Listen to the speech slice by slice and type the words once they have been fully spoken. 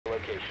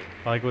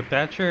Like with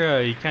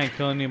Thatcher, you can't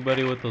kill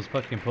anybody with those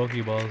fucking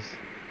Pokeballs.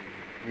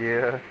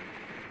 Yeah.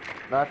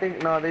 No, I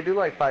think no, they do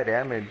like 5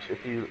 damage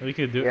if you. We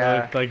could do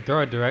Yeah. like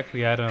throw it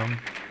directly at him.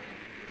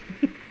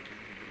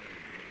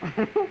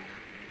 Fucking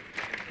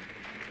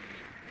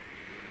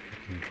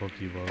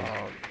Pokeballs.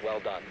 Oh, Well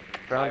done.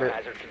 found it.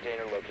 Biohazard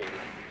container located.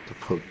 The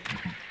poke.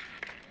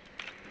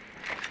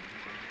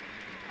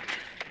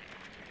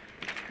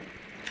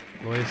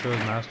 Lois throws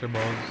Master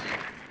Balls.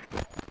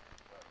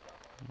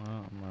 Well,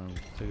 I'm gonna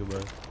take a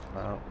breath.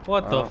 Oh,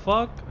 What the oh.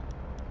 fuck?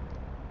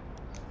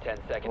 10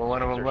 seconds. Well,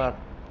 one of them insertion. left.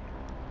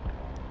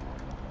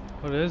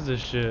 What is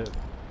this shit?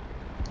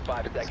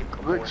 5 seconds.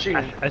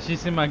 Glitchy. I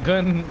just see my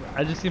gun.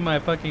 I just see my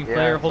fucking Yeah,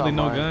 player it's holding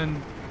no on mine.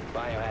 gun.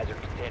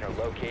 Biohazard container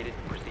located.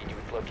 Proceed to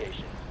its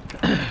location.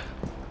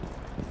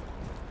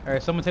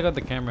 Alright, someone take out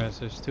the cameras.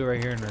 There's 2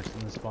 right here in the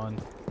spawn.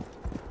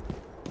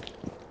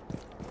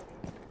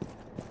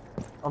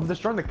 I'm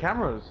destroying the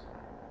cameras.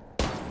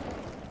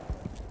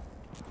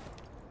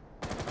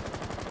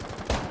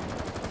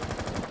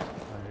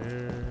 Right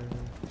here.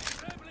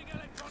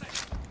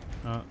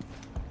 Oh,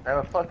 I have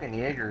a fucking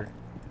Jaeger.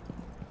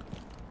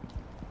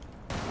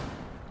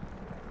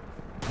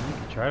 you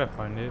can try to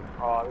find it.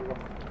 Oh, there you go.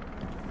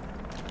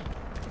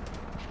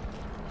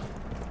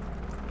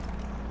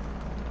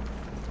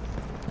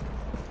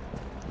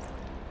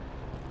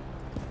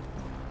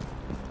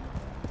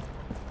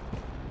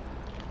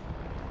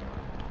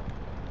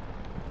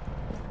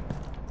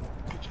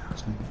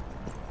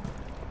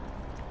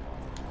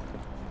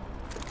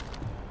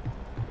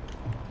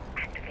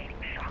 Activating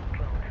shock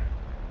drone.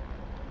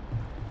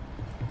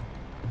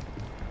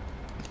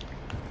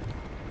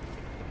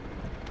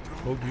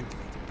 Bogey.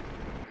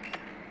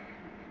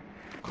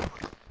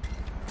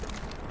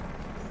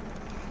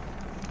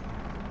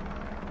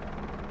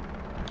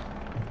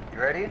 You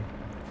ready?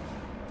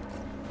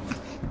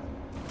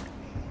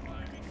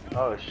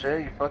 Oh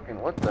shit, you fucking,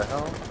 what the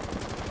hell?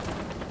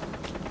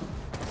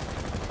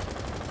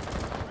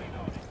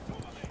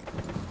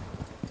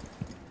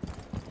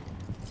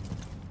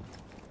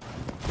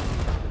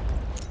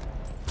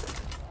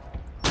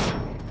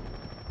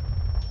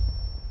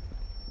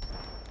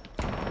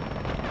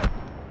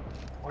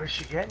 Where did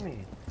she get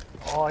me?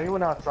 Oh, he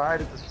went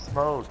outside at the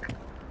smoke.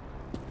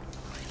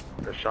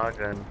 The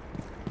shotgun.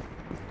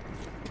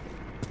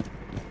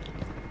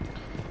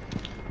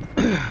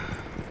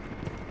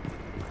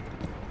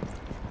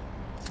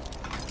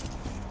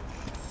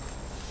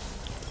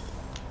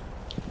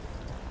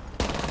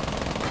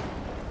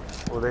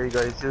 Well, there you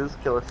go, Jesus.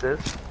 Kill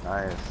assist.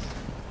 Nice.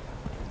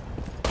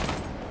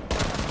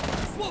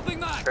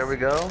 There we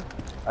go.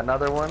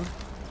 Another one.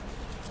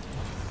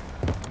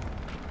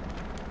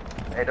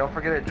 Hey, don't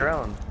forget a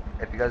drone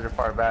if you guys are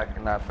far back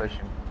and not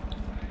pushing.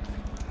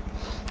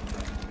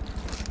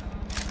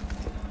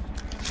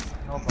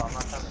 No problem, I'm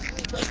not coming.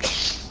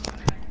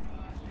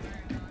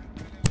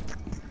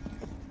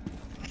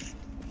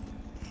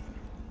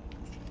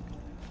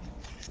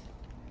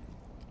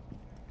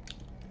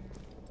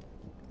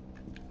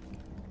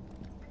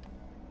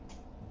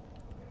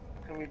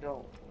 Can we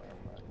don't?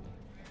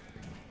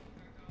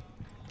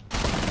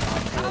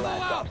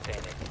 Last stop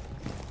standing.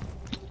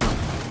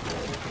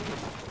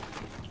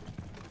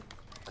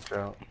 Watch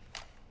out.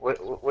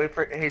 Wait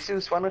for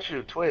Jesus. Why don't you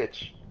do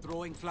Twitch?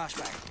 Throwing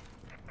flashbang.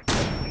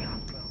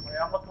 Wait,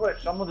 I'm gonna twitch.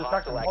 I'm gonna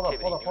distract him. Hostile Hold up,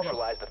 activity. hold up, hold up.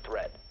 Neutralize the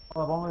threat.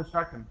 Hold up, I'm gonna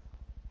distract him.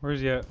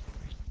 Where's he at?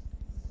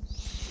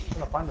 I'm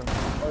gonna find him.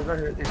 Oh, he's right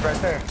here. He's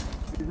right there.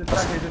 He's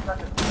distracted, he's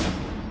distracted.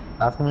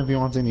 Ask him if he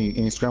wants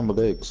any scrambled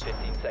eggs.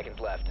 15 seconds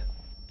left.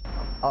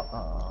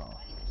 Uh-uh.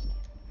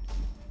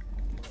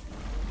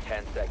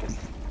 10 seconds.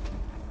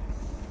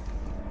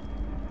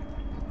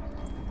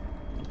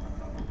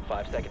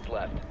 5 seconds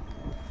left.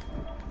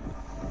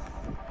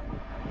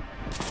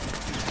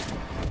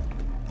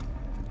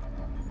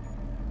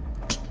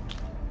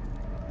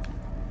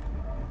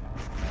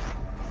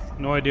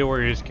 No idea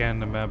where you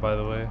scanned him at, by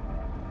the way.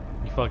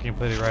 You fucking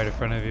put it right in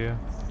front of you.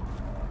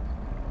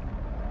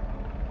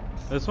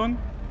 This one?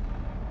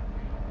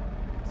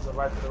 To the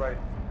right, to the right.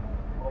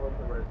 All the way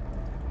to the right.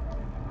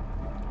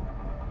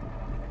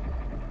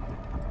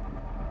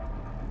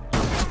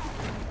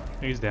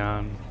 He's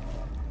down.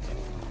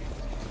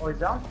 Oh, he's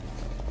down?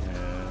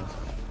 Yeah.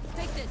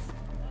 Take this.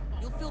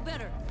 You'll feel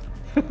better.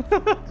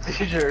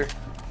 Seizure.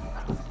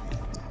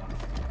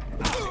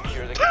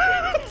 Secure the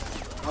container.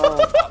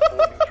 Oh. Op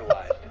 4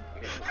 neutralized.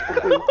 Mission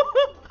successful.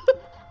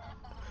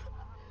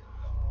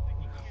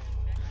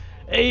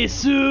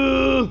 Ace!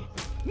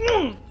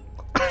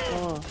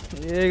 Oh,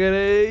 yeah, got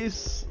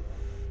ace.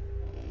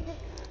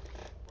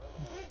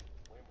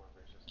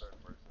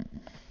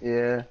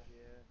 Yeah.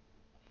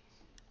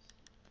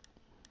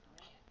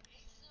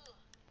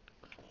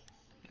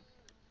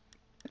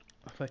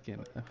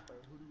 Fucking.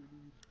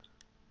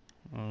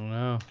 I don't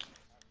know.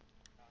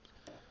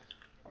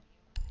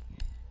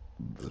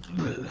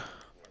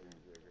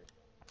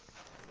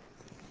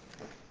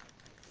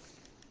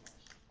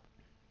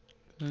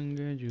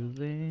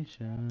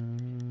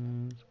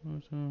 Congratulations.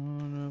 What's so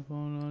hard to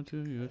fall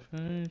onto your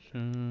face?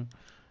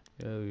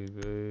 Yeah, we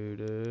made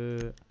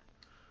it.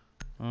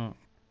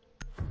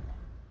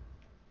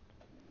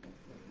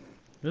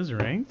 This is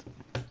ranked?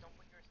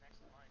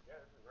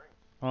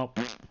 Oh,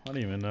 I don't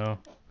even know.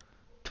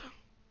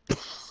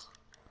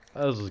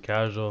 That was just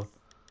casual.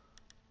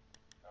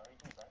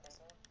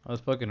 I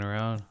was fucking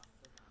around.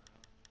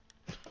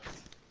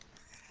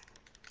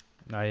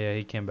 Nah, yeah,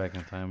 he came back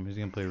in time. He's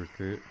gonna play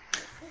recruit.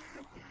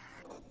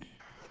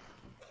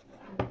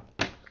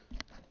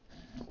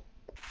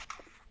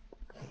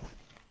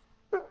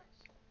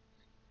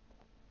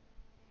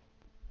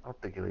 I'll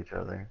think of each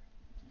other.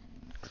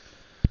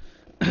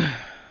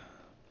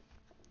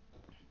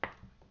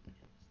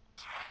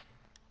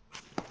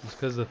 It's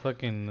cause the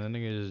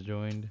nigga just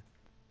joined.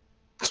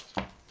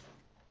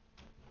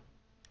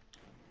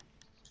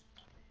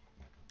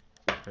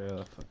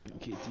 Yeah, fucking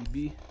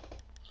KTB.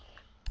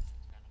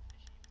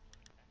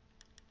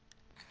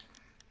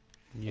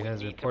 You guys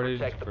Need to reported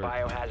protect the for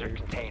biohazard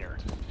container.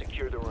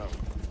 Secure the room.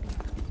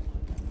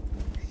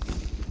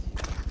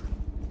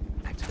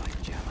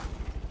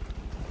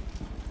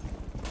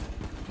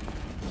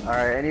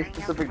 Alright, any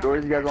specific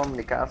doors you guys want in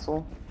the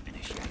castle?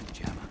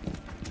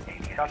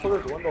 Castle,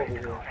 there's a window over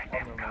here.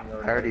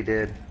 I already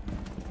did.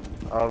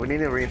 We need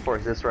to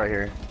reinforce this right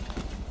here.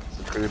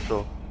 It's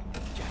crucial.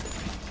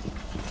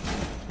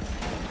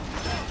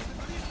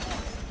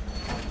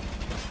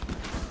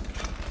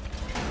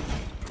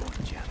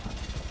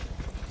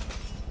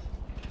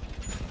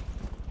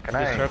 Can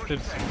I?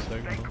 disrupted some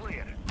signal.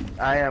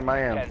 I am.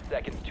 10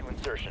 seconds to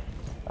insertion.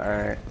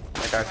 Alright,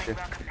 I got you.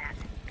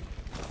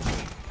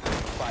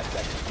 5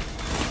 seconds.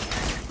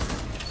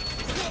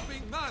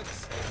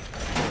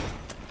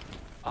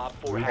 Op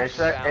 4 Hey, has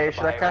should I, found hey, the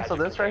should I cancel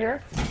biohazard this right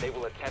here? container. They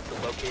will attempt to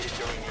locate it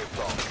during the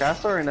assault.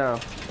 Castle or no?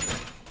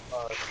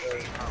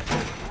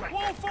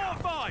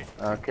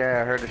 Okay,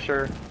 I heard a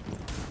sure.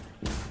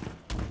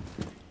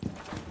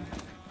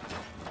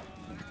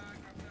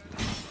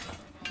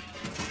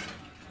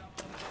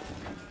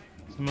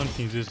 Someone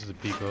can use this as a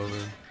peek over.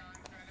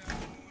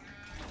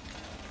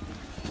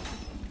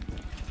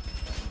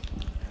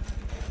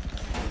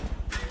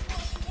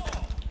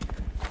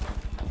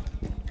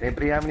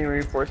 Anybody have any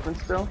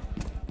reinforcements still?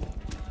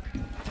 I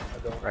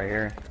don't. Right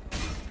here.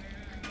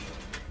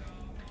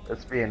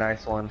 This be a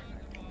nice one.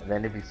 And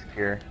then to be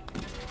secure.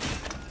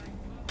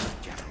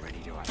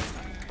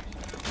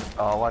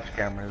 Oh, watch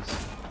cameras.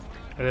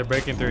 Hey, they're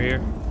breaking through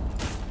here.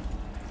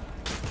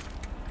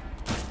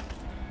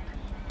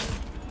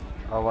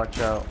 Oh, watch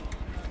out.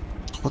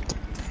 What the?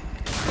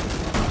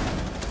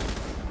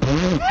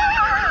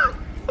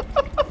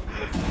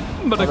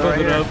 But I Oh, they're closed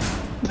right it here. up.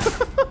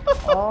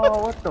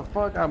 Oh, what the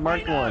fuck? I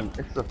marked one.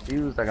 It's the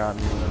fuse I got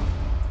me with.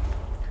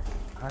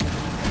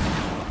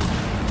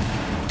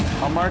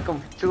 I'll mark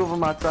them. 2 of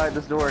them outside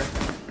this door.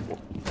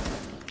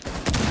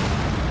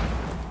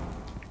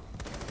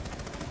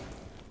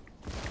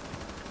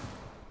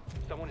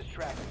 Someone is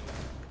tracking.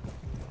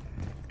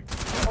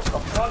 What the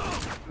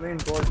fuck? Main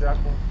door,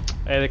 Jackal.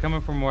 Hey, they're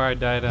coming from where I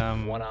died.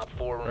 One op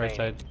 4 remaining. Right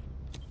side.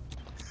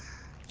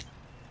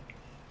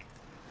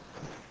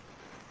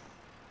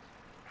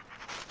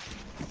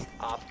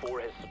 Op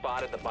 4 has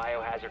spotted the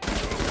biohazard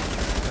container.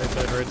 Right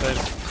side. Right side.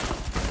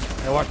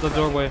 Hey, watch the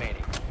doorway. Remaining.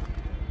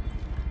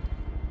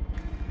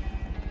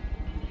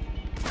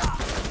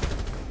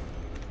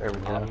 There we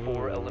Op go.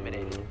 4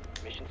 eliminated.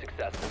 Mission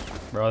successful.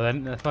 Bro,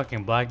 that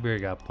fucking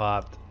Blackbeard got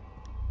popped.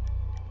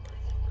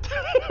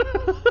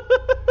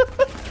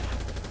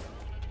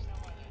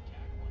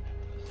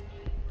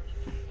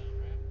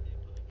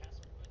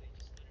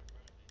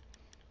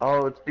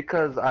 Oh, it's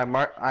because I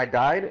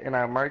died and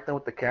I marked them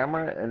with the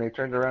camera and they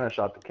turned around and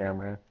shot the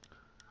camera.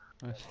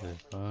 That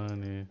shit's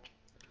funny.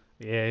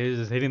 Yeah, he was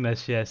just hitting that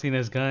shit. I seen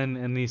his gun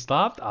and he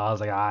stopped. I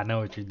was like, I know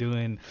what you're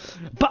doing.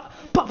 Pop,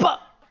 pop,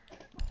 pop.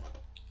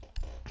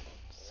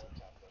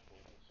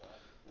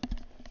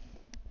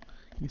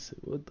 He said,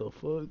 what the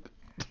fuck?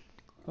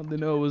 I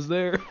didn't know it was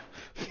there.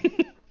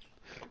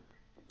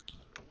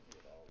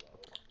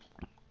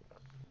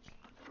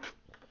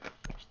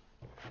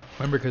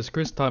 Remember, because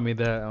Chris taught me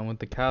that with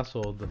the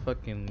castle,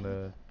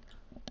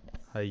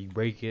 how you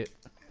break it.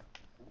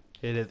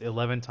 Hit it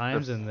 11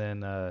 times and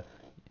then the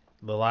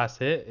last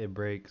hit, it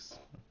breaks.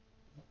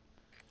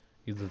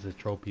 Use it to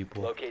troll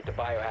people. Locate the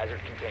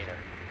biohazard container.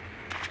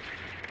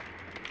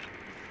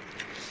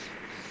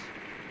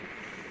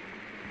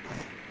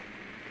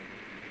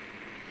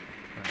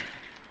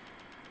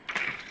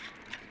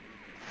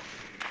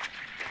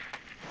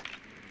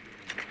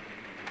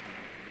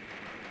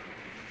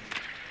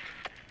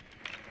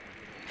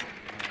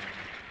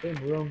 Same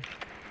room.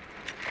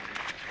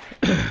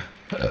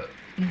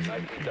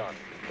 Nicely done.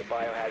 The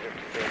biohazard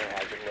container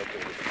has been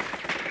located.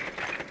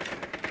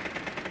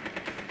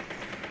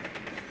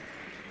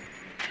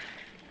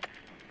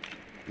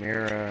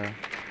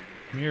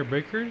 Mirror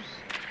breakers?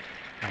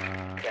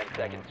 10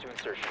 seconds to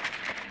insertion.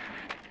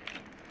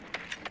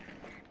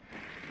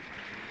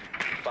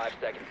 5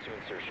 seconds to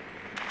insertion.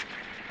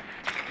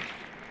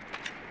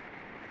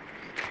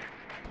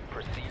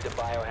 Proceed to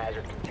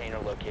biohazard container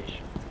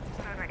location.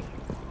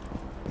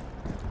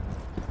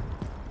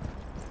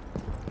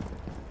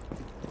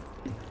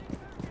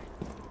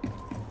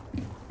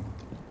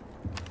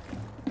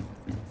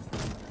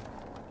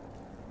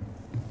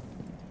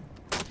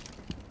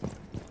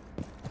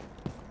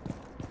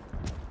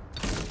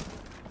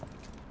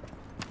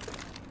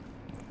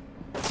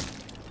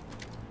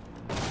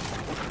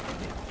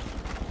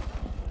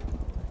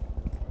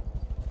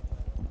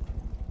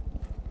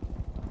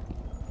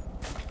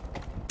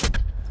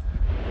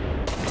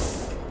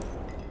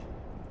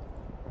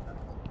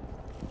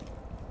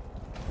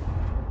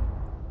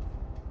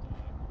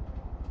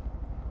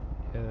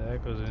 The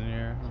Echo's in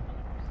here.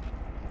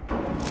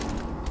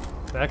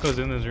 The Echo's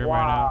in this room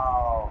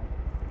Wow.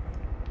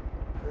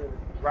 Dude,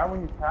 right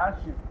when you pass,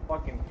 you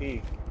fucking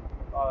peek.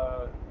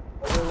 Oh,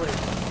 wait.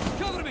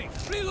 Cover me!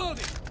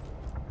 Reloading!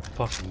 right now.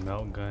 Fucking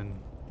melt gun.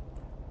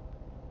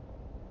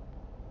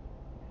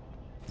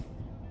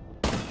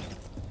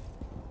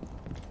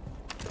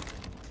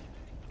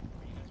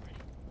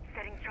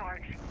 Setting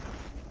charge.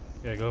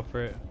 Yeah, go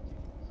for it.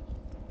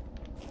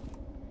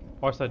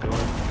 Watch that door.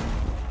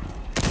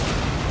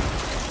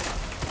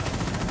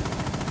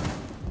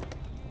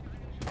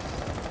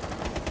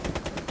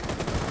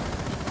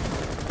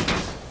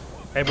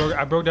 Hey, bro,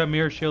 I broke that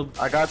mirror shield.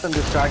 I got them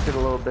distracted a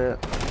little bit.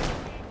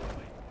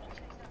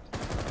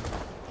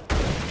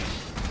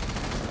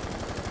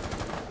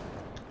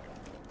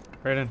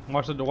 Brandon,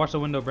 watch the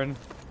window, Brandon.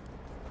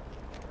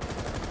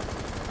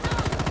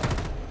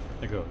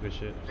 There you go, good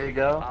shit. There you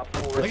go. Op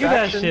 4 Look at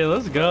that Distraction. shit,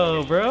 let's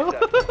go, bro.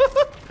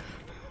 Successful.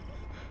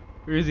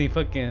 We're using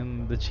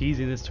fucking the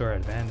cheesiness to our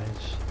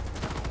advantage.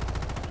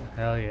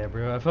 Hell yeah,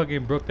 bro. I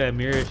fucking broke that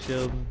mirror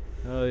shield.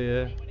 Hell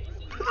yeah.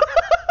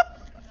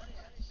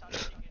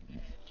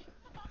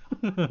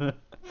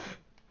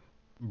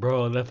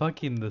 Bro, that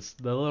fucking the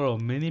little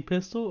mini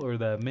pistol or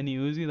that mini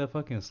Uzi that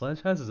fucking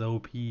Sledge has is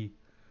OP.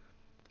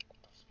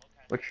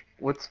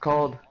 What's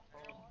called?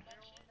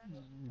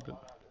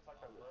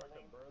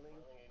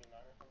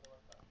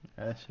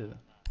 That shit.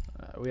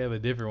 We have a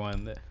different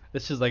one.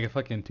 This is like a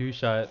fucking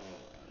 2-shot.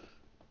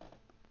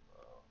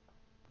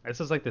 This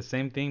is like the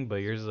same thing, but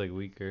yours is like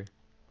weaker.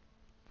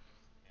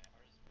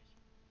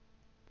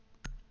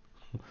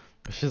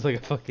 It's just like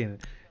a fucking.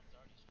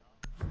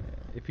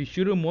 If you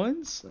shoot him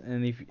once,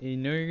 and if you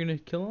know you're gonna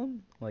kill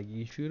him, like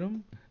you shoot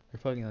him, they're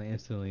fucking like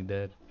instantly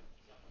dead.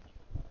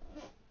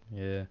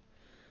 Yeah.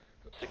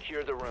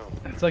 Secure the room.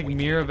 It's like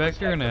mirror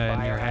vector in Protect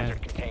the your biohazard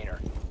hand.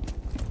 container.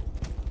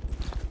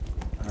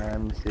 Alright,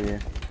 let me see.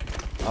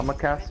 I'm a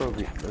castle.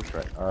 That's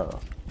right. Oh.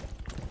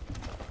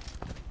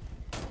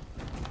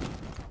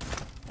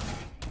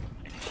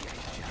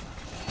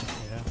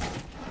 Yeah.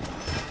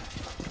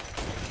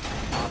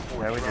 Op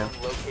 4 There we drone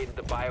go. located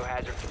the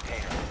biohazard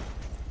container.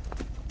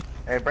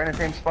 Hey, Brandon,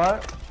 same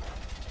spot?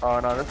 Oh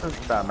no, this is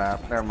that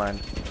map. Never mind.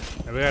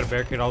 And we gotta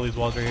barricade all these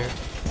walls right here.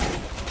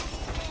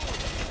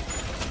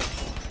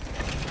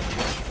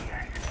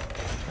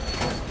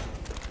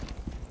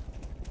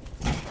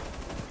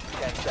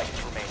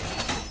 Seconds remaining.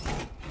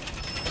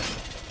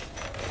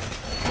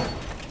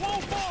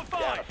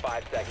 Down to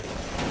 5 seconds.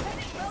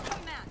 Sending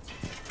welcome mat!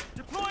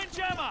 Deploying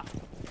jammer!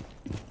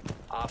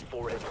 Op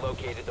 4 has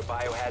located the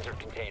biohazard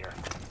container.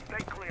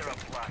 Stay clear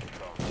of blast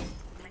zone.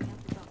 Bring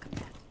out the welcome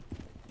mat.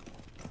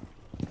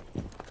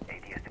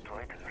 ADS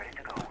deployed and ready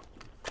to go.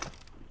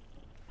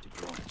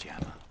 Deploying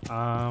jammer. I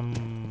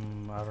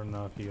don't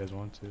know if you guys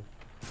want to.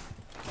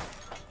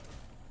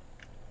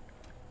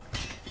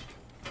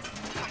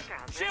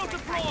 Shield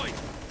deployed!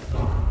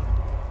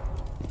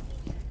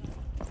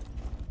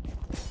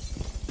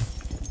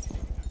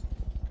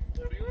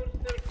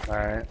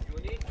 Alright. You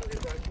need to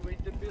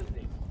evacuate the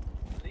building.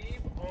 Leave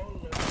all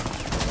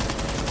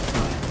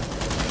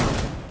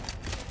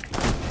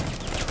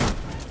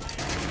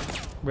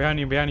Behind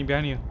you, behind you,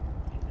 behind you.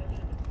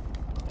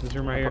 This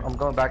room right here. I'm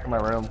going back in my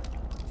room.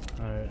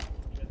 Alright.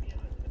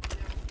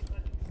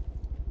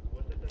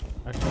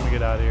 Actually, let me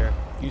get out of here.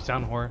 You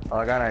sound whore. Oh,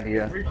 I got an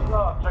idea. Reach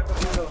up, check the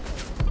window.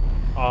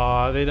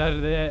 Aw, they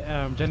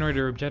died.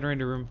 Generator room,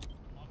 generator room.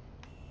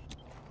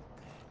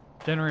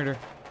 Generator.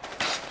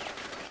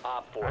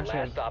 Op 4, Actually,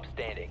 last stop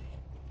standing.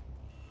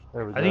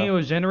 There we go. I think it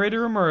was generator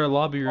room or a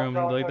lobby room,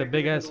 no, like the sorry,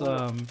 big give me ass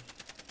the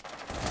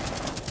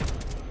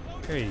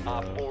There you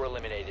Op go, 4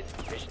 eliminated.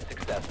 Mission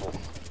successful.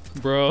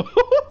 bro.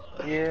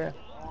 Yeah.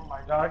 Oh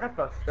my god, I got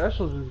the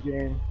specials this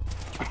game.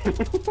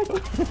 Specials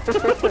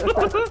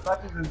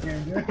this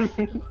game,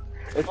 dude.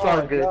 It's Oh all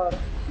my good. God.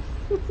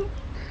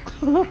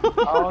 I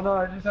don't know,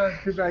 I just had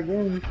 2 bad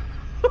games.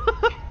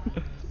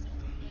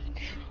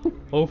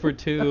 0 for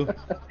 2.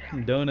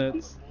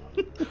 Donuts.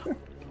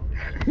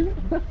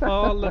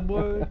 All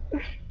aboard.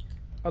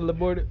 All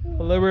aboard.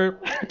 All aboard.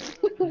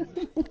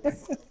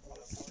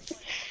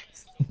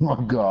 Oh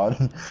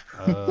god.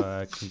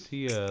 I can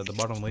see the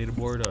bottom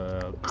leaderboard.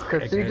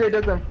 Cause CJ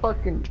doesn't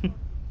fucking